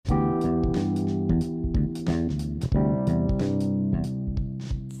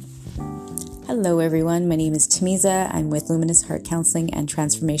Hello everyone, my name is Tamiza. I'm with Luminous Heart Counseling and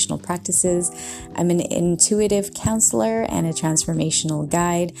Transformational Practices. I'm an intuitive counselor and a transformational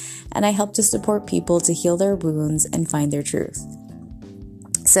guide, and I help to support people to heal their wounds and find their truth.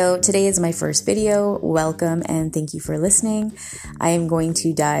 So today is my first video. Welcome and thank you for listening. I am going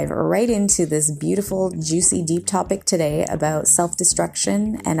to dive right into this beautiful, juicy, deep topic today about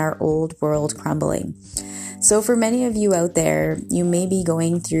self-destruction and our old world crumbling. So for many of you out there, you may be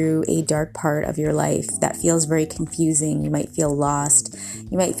going through a dark part of your life that feels very confusing. You might feel lost.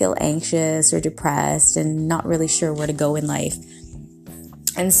 You might feel anxious or depressed and not really sure where to go in life.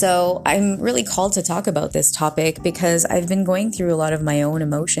 And so I'm really called to talk about this topic because I've been going through a lot of my own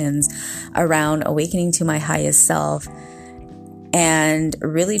emotions around awakening to my highest self and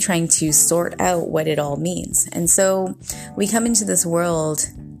really trying to sort out what it all means. And so we come into this world,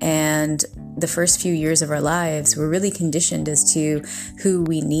 and the first few years of our lives, we're really conditioned as to who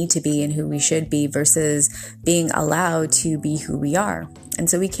we need to be and who we should be versus being allowed to be who we are. And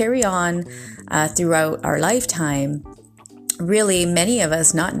so we carry on throughout our lifetime, really many of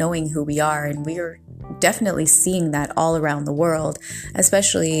us not knowing who we are. And we are definitely seeing that all around the world,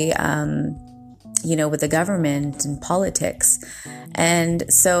 especially, with the government and politics. And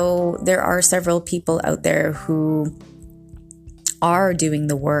so there are several people out there who are doing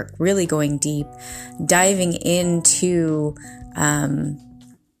the work, really going deep, diving into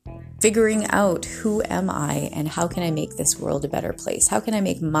figuring out who am I and how can I make this world a better place? How can I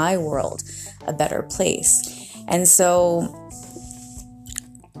make my world a better place? And so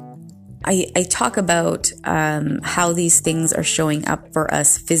I talk about how these things are showing up for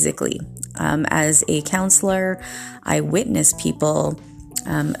us physically. As a counselor, I witness people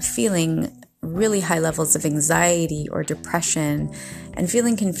feeling really high levels of anxiety or depression and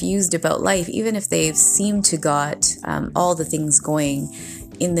feeling confused about life, even if they've seemed to got all the things going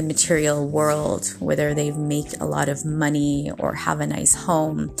in the material world, whether they make a lot of money or have a nice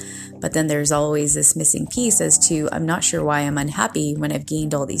home. But then there's always this missing piece as to, I'm not sure why I'm unhappy when I've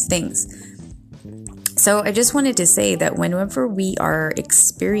gained all these things. So I just wanted to say that whenever we are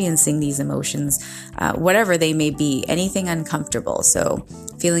experiencing these emotions, whatever they may be, anything uncomfortable, so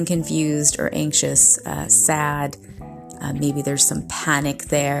feeling confused or anxious, sad, maybe there's some panic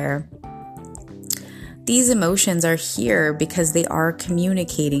there. These emotions are here because they are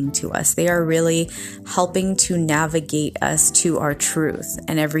communicating to us. They are really helping to navigate us to our truth.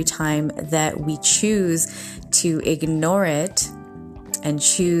 And every time that we choose to ignore it and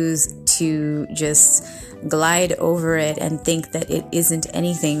choose to just glide over it and think that it isn't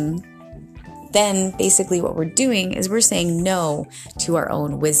anything, then basically what we're doing is we're saying no to our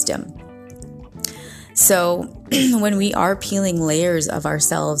own wisdom. So when we are peeling layers of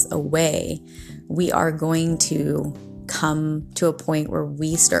ourselves away, we are going to come to a point where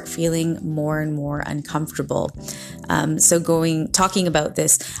we start feeling more and more uncomfortable. Talking about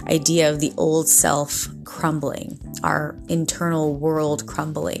this idea of the old self crumbling, our internal world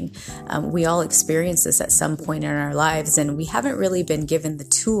crumbling. We all experience this at some point in our lives, and we haven't really been given the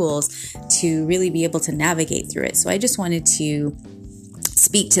tools to really be able to navigate through it. So I just wanted to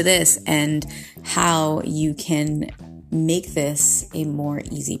speak to this and how you can make this a more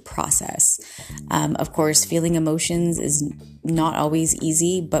easy process. Of course, feeling emotions is not always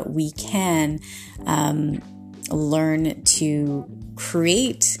easy, but we can learn to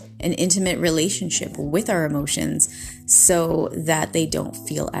create an intimate relationship with our emotions so that they don't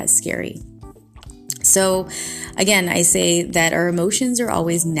feel as scary. So again, I say that our emotions are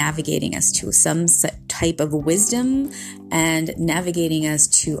always navigating us to some type of wisdom and navigating us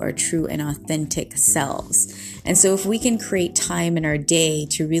to our true and authentic selves. And so if we can create time in our day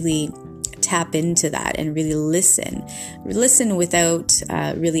to really tap into that and really listen without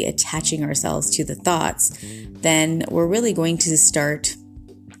really attaching ourselves to the thoughts, then we're really going to start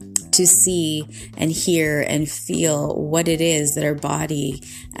to see and hear and feel what it is that our body,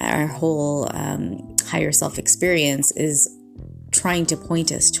 our whole higher self experience is trying to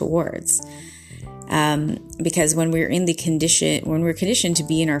point us towards. Because when we're conditioned to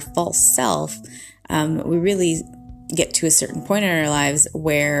be in our false self, we really get to a certain point in our lives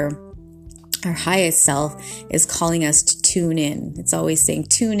where our highest self is calling us to tune in. It's always saying,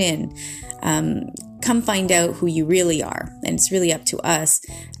 tune in. Come find out who you really are. And it's really up to us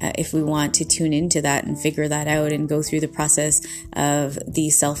if we want to tune into that and figure that out and go through the process of the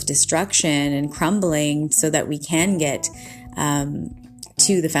self-destruction and crumbling so that we can get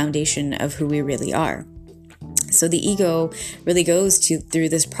to the foundation of who we really are. So the ego really goes through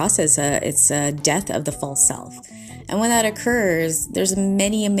this process. It's a death of the false self. And when that occurs, there's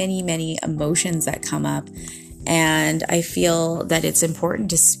many emotions that come up. And I feel that it's important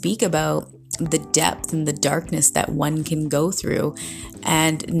to speak about the depth and the darkness that one can go through,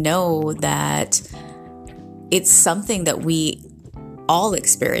 and know that it's something that we all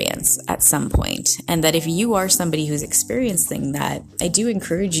experience at some point. And that if you are somebody who's experiencing that, I do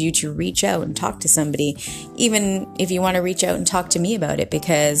encourage you to reach out and talk to somebody, even if you want to reach out and talk to me about it,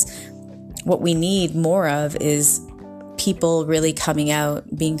 because what we need more of is people really coming out,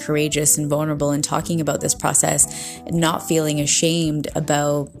 being courageous and vulnerable and talking about this process, and not feeling ashamed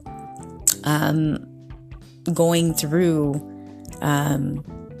about going through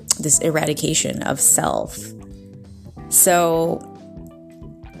this eradication of self. So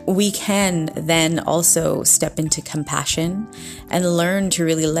we can then also step into compassion and learn to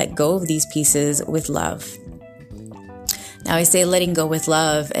really let go of these pieces with love. Now, I say letting go with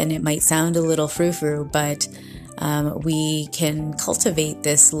love, and it might sound a little frou-frou, but we can cultivate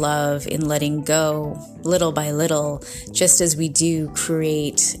this love in letting go little by little, just as we do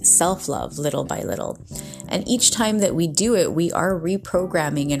create self-love little by little. And each time that we do it, we are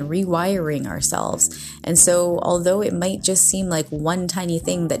reprogramming and rewiring ourselves. And so although it might just seem like one tiny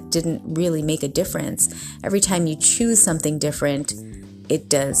thing that didn't really make a difference, every time you choose something different, it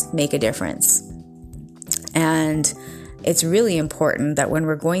does make a difference. And it's really important that when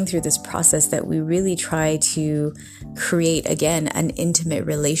we're going through this process that we really try to create, again, an intimate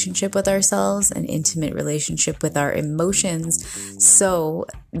relationship with ourselves, an intimate relationship with our emotions, so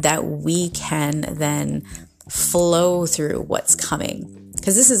that we can then flow through what's coming.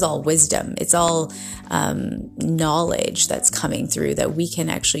 Because this is all wisdom. It's all knowledge that's coming through, that we can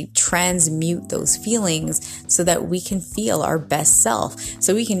actually transmute those feelings so that we can feel our best self.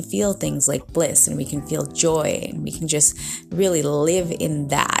 So we can feel things like bliss, and we can feel joy, and we can just really live in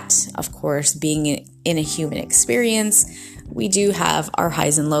that. Of course, being in a human experience, we do have our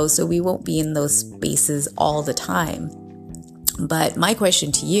highs and lows, so we won't be in those spaces all the time. But my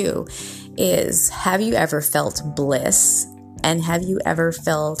question to you is, have you ever felt bliss? And have you ever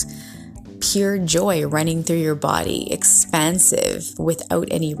felt pure joy running through your body, expansive, without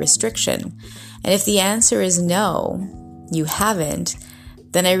any restriction? And if the answer is no, you haven't,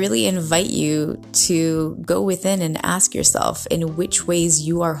 then I really invite you to go within and ask yourself in which ways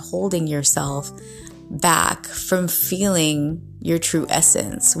you are holding yourself back from feeling your true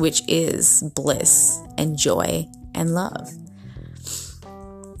essence, which is bliss and joy and love.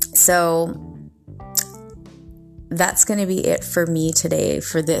 So that's going to be it for me today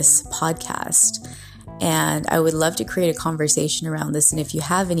for this podcast. And I would love to create a conversation around this. And if you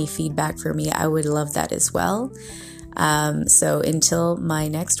have any feedback for me, I would love that as well. So until my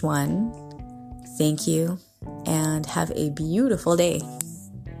next one, thank you and have a beautiful day.